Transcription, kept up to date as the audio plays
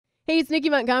Hey, it's Nikki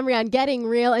Montgomery on Getting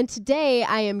Real, and today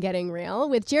I am getting real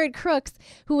with Jared Crooks,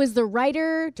 who is the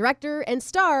writer, director, and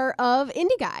star of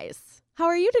Indie Guys. How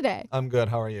are you today? I'm good.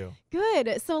 How are you?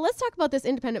 Good. So let's talk about this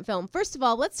independent film. First of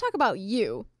all, let's talk about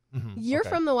you. You're Okay.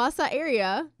 from the Wausau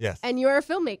area, Yes. and you're a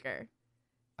filmmaker.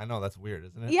 I know that's weird,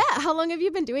 isn't it? Yeah. How long have you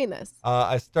been doing this?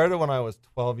 I started when I was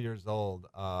 12 years old.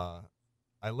 I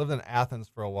lived in Athens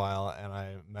for a while, and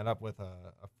I met up with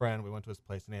a friend. We went to his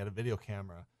place, and he had a video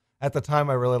camera. At the time,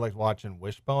 I really liked watching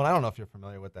Wishbone. I don't know if you're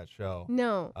familiar with that show.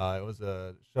 No. It was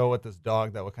a show with this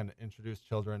dog that would kind of introduce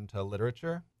children to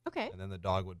literature, Okay. and then the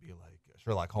dog would be like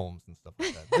Sherlock Holmes and stuff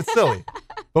like that. It's silly,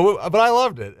 but I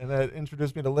loved it, and it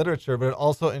introduced me to literature, but it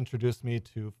also introduced me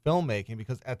to filmmaking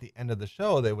because at the end of the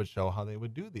show, they would show how they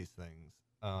would do these things.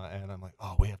 And I'm like,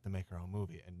 oh, we have to make our own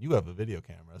movie, and you have a video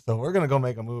camera, so we're going to go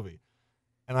make a movie.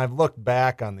 And I've looked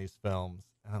back on these films,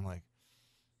 and I'm like,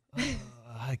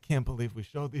 I can't believe we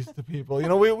showed these to people. You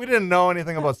know, we didn't know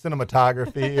anything about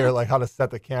cinematography or like how to set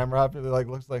the camera up. It like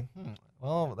looks like,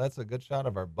 well, that's a good shot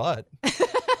of our butt.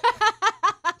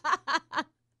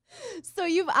 So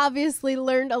you've obviously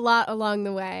learned a lot along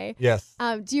the way. Yes.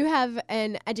 Do you have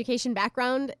an education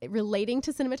background relating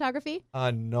to cinematography?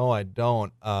 No, I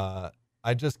don't.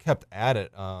 I just kept at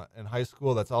it. In high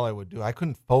school, that's all I would do. I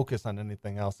couldn't focus on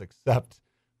anything else except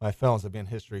my films. I'd be in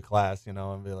history class, you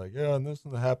know, and be like, yeah, and this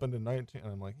one happened in 19.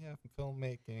 And I'm like, yeah,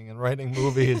 filmmaking and writing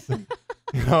movies. And,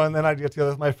 you know, and then I'd get together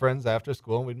with my friends after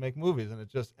school and we'd make movies.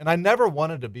 And I never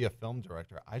wanted to be a film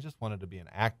director. I just wanted to be an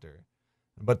actor.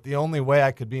 But the only way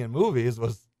I could be in movies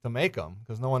was to make them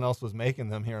because no one else was making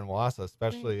them here in Wausau,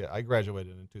 especially I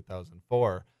graduated in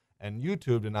 2004 and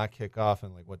YouTube did not kick off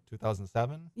in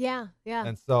 2007? Yeah.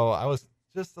 And so I was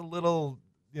just a little,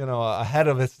 ahead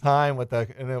of its time with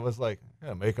that. And it was like,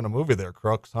 yeah, making a movie there,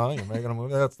 Crooks, huh? You're making a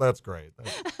movie? That's great.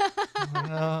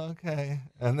 Okay.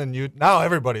 And then now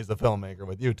everybody's a filmmaker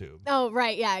with YouTube. Oh,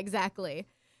 right. Yeah, exactly.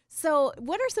 So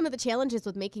what are some of the challenges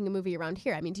with making a movie around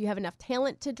here? I mean, do you have enough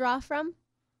talent to draw from?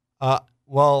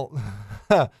 Well,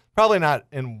 probably not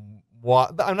in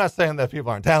I'm not saying that people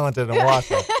aren't talented in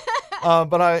Wausau.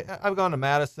 But I've gone to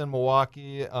Madison,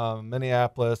 Milwaukee,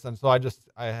 Minneapolis, and so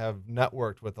I have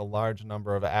networked with a large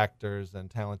number of actors and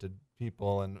talented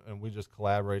people, and we just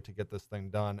collaborate to get this thing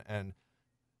done. And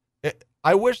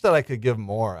I wish that I could give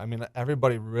more. I mean,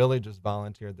 everybody really just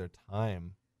volunteered their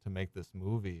time to make this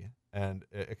movie, and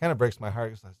it kind of breaks my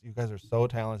heart because you guys are so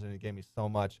talented and you gave me so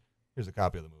much. Here's a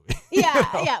copy of the movie.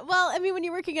 Yeah, yeah. Well, I mean, when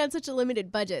you're working on such a limited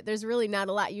budget, there's really not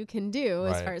a lot you can do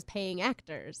as Right. far as paying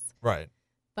actors. Right.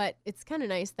 But it's kind of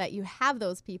nice that you have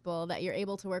those people that you're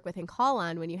able to work with and call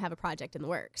on when you have a project in the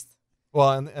works.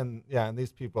 Well, and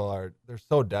these people they're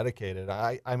so dedicated.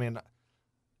 I mean,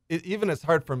 even it's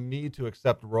hard for me to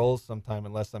accept roles sometime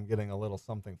unless I'm getting a little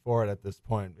something for it at this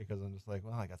point because I'm just like,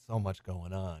 well, I got so much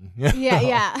going on.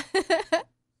 Yeah.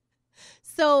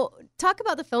 So talk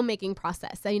about the filmmaking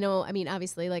process. I mean,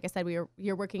 obviously, like I said,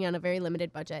 you're working on a very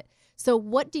limited budget. So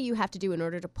what do you have to do in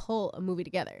order to pull a movie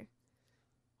together?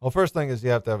 Well, first thing is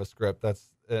you have to have a script.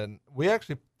 And we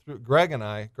actually, through Greg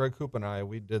Coop and I,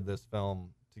 we did this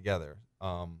film together.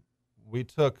 We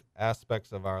took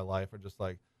aspects of our life. We're just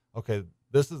like, okay,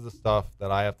 this is the stuff that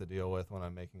I have to deal with when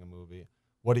I'm making a movie.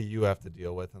 What do you have to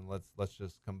deal with? And let's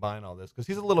just combine all this because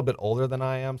he's a little bit older than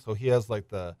I am, so he has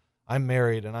I'm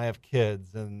married and I have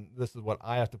kids, and this is what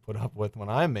I have to put up with when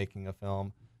I'm making a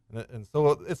film. And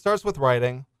so it starts with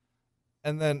writing,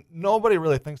 and then nobody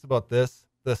really thinks about the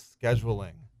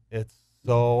scheduling. It's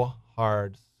so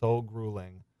hard, so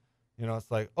grueling.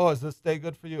 It's like, oh, is this day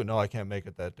good for you? No, I can't make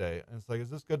it that day. And it's like, is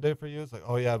this a good day for you? It's like,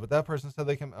 oh, yeah, but that person said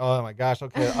they can. Oh, my gosh,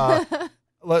 okay. All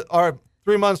right,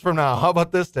 3 months from now, how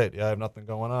about this date? Yeah, I have nothing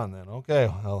going on then. Okay,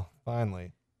 well,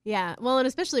 finally. Yeah. Well, and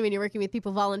especially when you're working with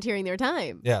people volunteering their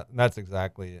time. Yeah, and that's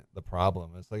exactly the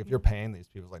problem. It's like if you're paying these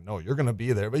people, it's like, no, you're going to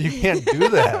be there, but you can't do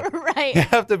that. Right. You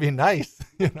have to be nice,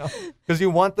 because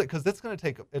because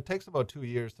it takes about 2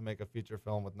 years to make a feature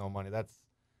film with no money. That's,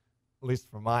 at least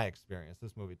from my experience,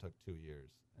 this movie took 2 years.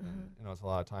 And, it's a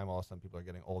lot of time. All of a sudden, people are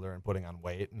getting older and putting on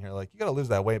weight, and you're like, you got to lose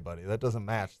that weight, buddy. That doesn't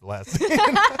match the last scene.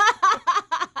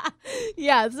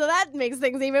 Yeah, so that makes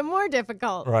things even more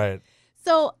difficult. Right.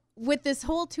 So with this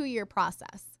whole 2-year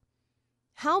process,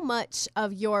 how much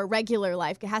of your regular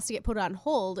life has to get put on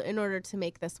hold in order to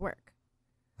make this work?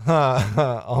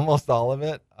 Almost all of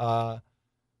it. Well,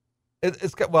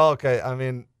 okay. I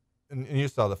mean, and you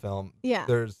saw the film. Yeah.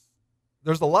 There's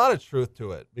a lot of truth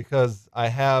to it because I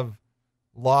have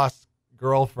lost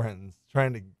girlfriends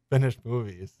trying to finish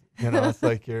movies. It's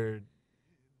like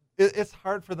it's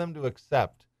hard for them to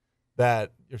accept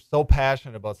that you're so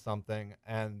passionate about something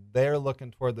and they're looking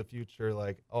toward the future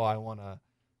like, oh, I want to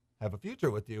have a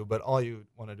future with you, but all you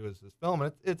want to do is this film.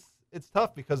 And it's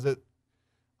tough because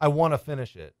I want to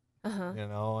finish it, you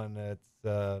know, and it's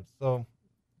so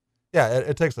yeah,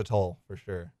 it takes a toll for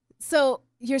sure. So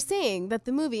you're saying that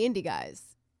the movie Indie Guys,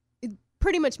 it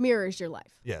pretty much mirrors your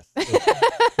life. Yes.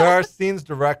 There are scenes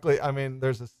directly. I mean,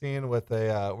 there's a scene with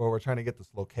where we're trying to get this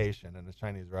location in a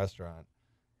Chinese restaurant,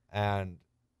 and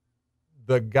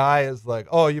the guy is like,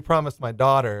 "Oh, you promised my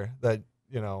daughter that,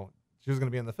 you know, she was going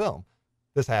to be in the film."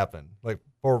 This happened. Like,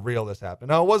 for real, this happened.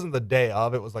 Now, it wasn't the day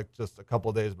of. It was like just a couple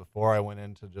of days before I went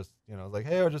in to just, you know, like,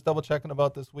 "Hey, we're just double checking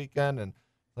about this weekend." And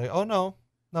like, "Oh,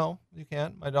 no, you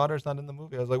can't. My daughter's not in the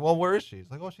movie." I was like, "Well, where is she?"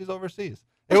 He's like, "Oh, she's overseas."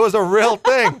 It was a real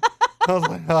thing. I was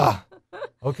like,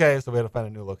 okay. So we had to find a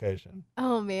new location.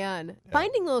 Oh, man. Yeah.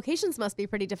 Finding locations must be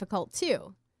pretty difficult,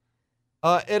 too.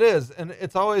 It is. And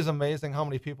it's always amazing how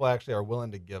many people actually are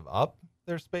willing to give up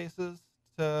their spaces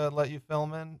to let you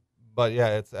film in. But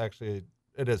yeah,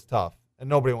 it is tough. And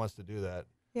nobody wants to do that.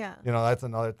 Yeah. You know, that's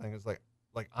another thing. It's like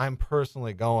I'm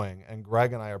personally going, and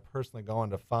Greg and I are personally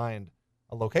going to find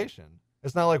a location.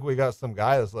 It's not like we got some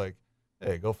guy that's like,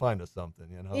 "Hey, go find us something,"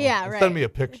 you know? Yeah, And right. Send me a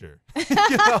picture. You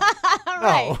know?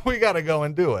 Right. No, we got to go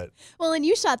and do it. Well, and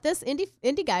you shot this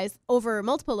Indie Guys over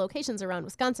multiple locations around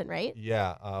Wisconsin, right?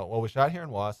 Yeah. Well, we shot here in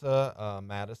Wausau,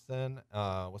 Madison,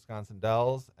 Wisconsin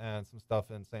Dells, and some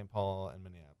stuff in St. Paul and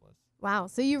Minneapolis. Wow.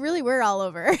 So you really were all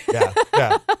over.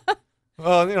 Yeah.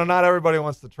 Well, you know, not everybody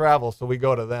wants to travel, so we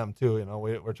go to them too. You know,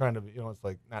 we're trying to, you know, it's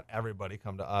like not everybody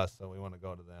come to us, so we want to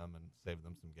go to them and save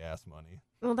them some gas money.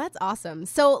 Well, that's awesome.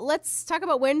 So let's talk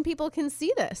about when people can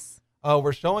see this.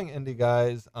 We're showing Indie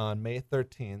Guys on May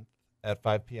 13th at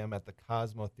 5 p.m. at the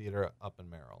Cosmo Theater up in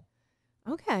Merrill.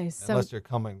 Okay. So Unless you're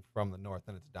coming from the north,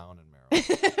 then it's down in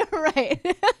Merrill.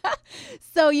 right.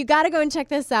 So you got to go and check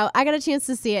this out. I got a chance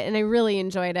to see it and I really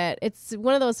enjoyed it. It's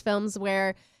one of those films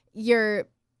where you're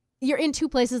in two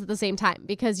places at the same time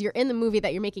because you're in the movie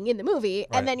that you're making in the movie,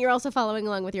 Right. and then you're also following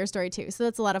along with your story too. So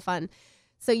that's a lot of fun.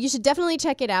 So you should definitely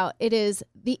check it out. It is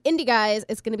the Indie Guys.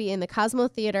 It's going to be in the Cosmo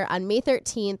Theater on May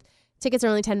 13th. Tickets are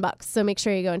only $10, so make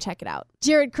sure you go and check it out.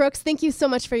 Jared Crooks, thank you so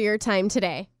much for your time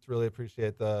today. Really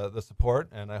appreciate the support,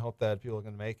 and I hope that people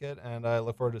can make it, and I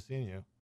look forward to seeing you.